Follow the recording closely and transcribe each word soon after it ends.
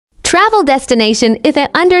Travel destination Ithaa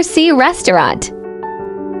Undersea Restaurant.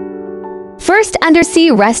 First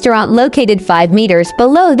undersea restaurant located 5 meters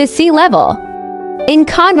below the sea level. In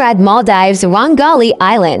Conrad Maldives Rangali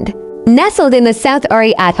Island, nestled in the South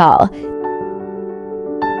Ari Atoll.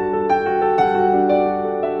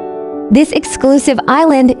 This exclusive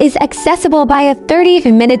island is accessible by a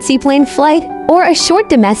 30-minute seaplane flight or a short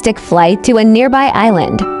domestic flight to a nearby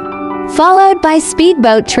island, followed by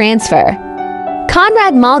speedboat transfer.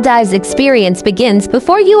 Conrad Maldives experience begins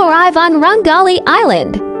before you arrive on Rangali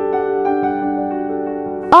Island.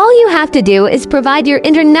 All you have to do is provide your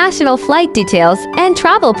international flight details and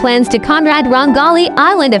travel plans to Conrad Rangali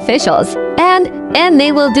Island officials, and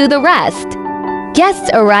they will do the rest. Guests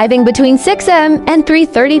arriving between 6 a.m. and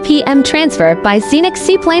 3:30 p.m. transfer by scenic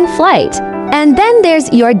seaplane flight. And then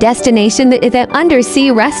there's your destination, the Ithaa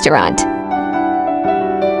Undersea Restaurant.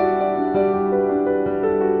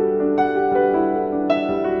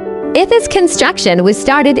 Ithaa's construction was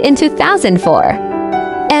started in 2004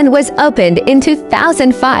 and was opened in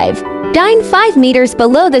 2005. Dine 5 meters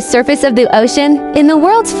below the surface of the ocean in the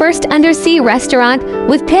world's first undersea restaurant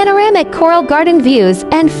with panoramic coral garden views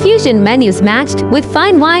and fusion menus matched with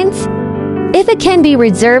fine wines. Ithaa can be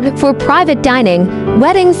reserved for private dining,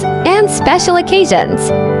 weddings, and special occasions.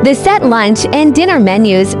 The set lunch and dinner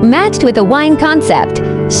menus matched with a wine concept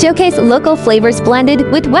showcase local flavors blended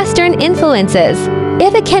with Western influences.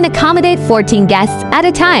 Ithaa can accommodate 14 guests at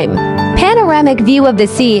a time. Panoramic view of the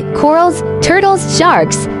sea, corals, turtles,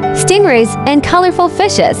 sharks, stingrays, and colorful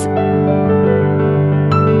fishes.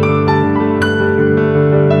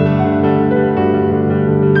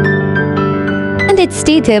 And its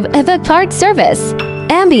state of apart service.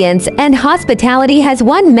 Ambience and hospitality has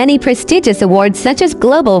won many prestigious awards such as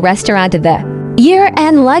Global Restaurant of the Year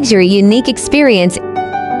and Luxury Unique Experience.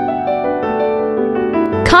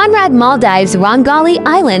 Conrad Maldives Rangali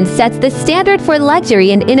Island sets the standard for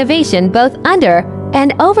luxury and innovation both under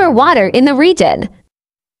and over water in the region.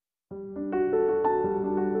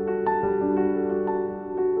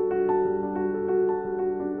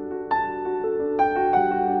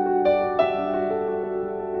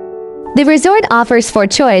 The resort offers for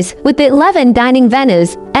choice with 11 dining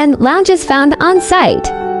venues and lounges found on site,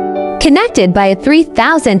 connected by a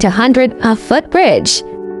 3,200-foot bridge.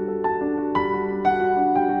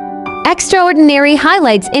 Extraordinary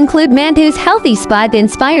highlights include Mantu's healthy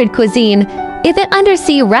spot-inspired cuisine, Ithaa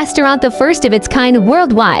Undersea Restaurant, the first of its kind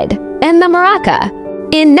worldwide, and the Maraca.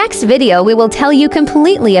 In next video we will tell you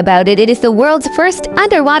completely about it. It is the world's first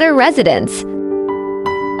underwater residence.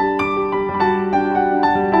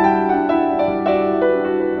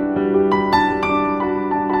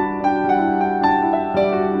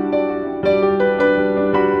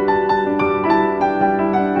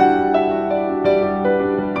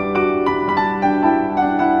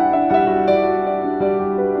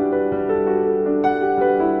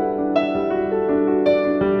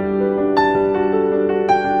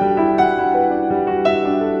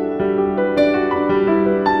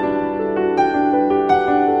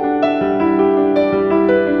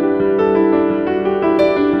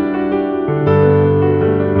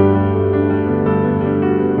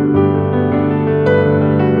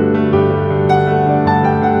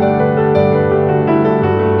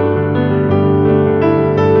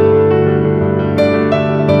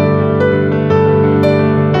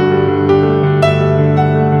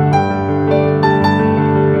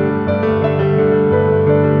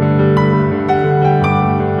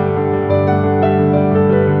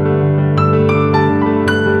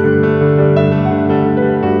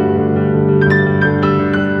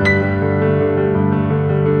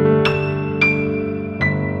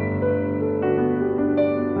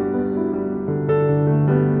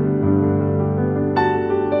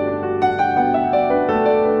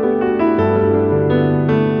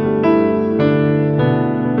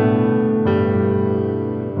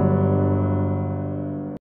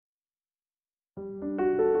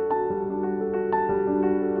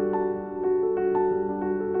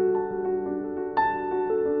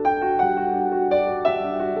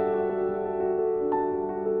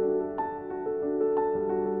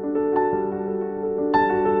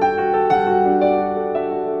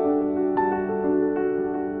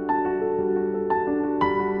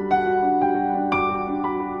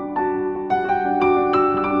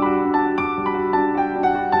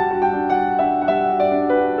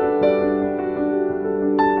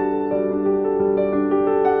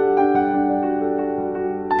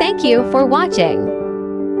 Thank you for watching.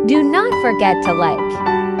 Do not forget to like,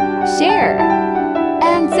 share,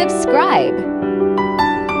 and subscribe.